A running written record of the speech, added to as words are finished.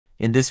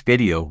In this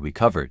video, we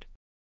covered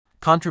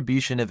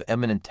contribution of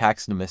eminent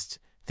taxonomists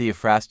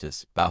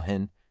Theophrastus,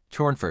 Bauhin,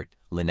 Tournefort,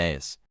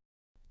 Linnaeus,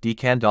 D.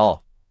 Candolle,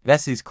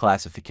 Bessey's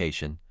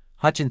classification,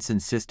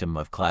 Hutchinson's system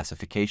of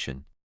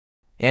classification,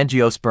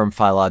 Angiosperm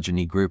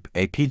Phylogeny Group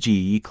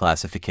APG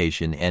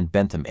classification, and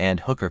Bentham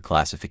and Hooker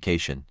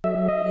classification.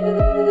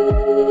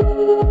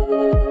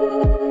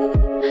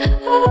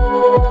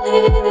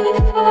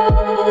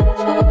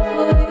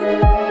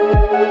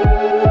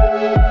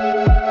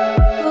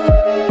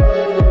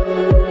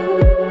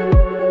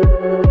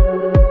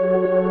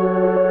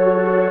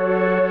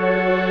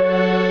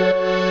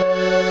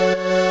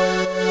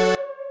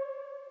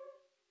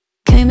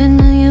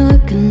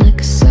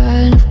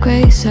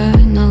 I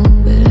know,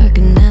 but I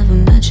can never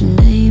match your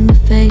name or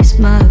face.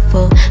 My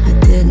fault, I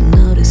didn't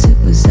notice it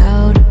was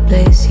out of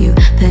place. You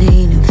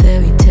painted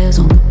fairy tales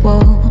on the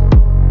wall,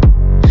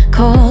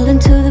 calling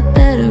to the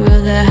better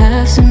of the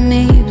halves of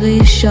me.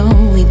 Please show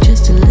me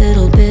just a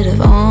little bit of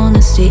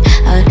honesty.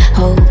 I'd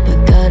hope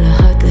I got a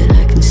heart that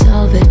I can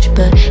salvage,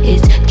 but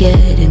it's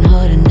getting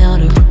harder now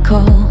to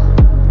recall.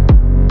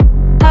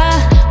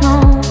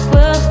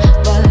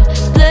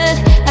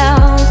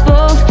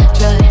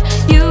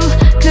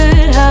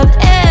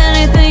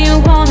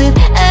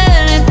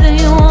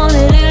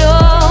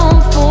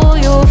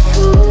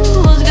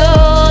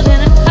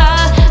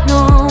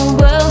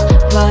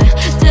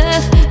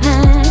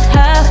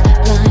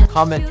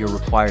 Comment your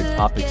required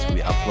topics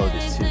we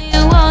uploaded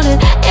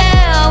soon.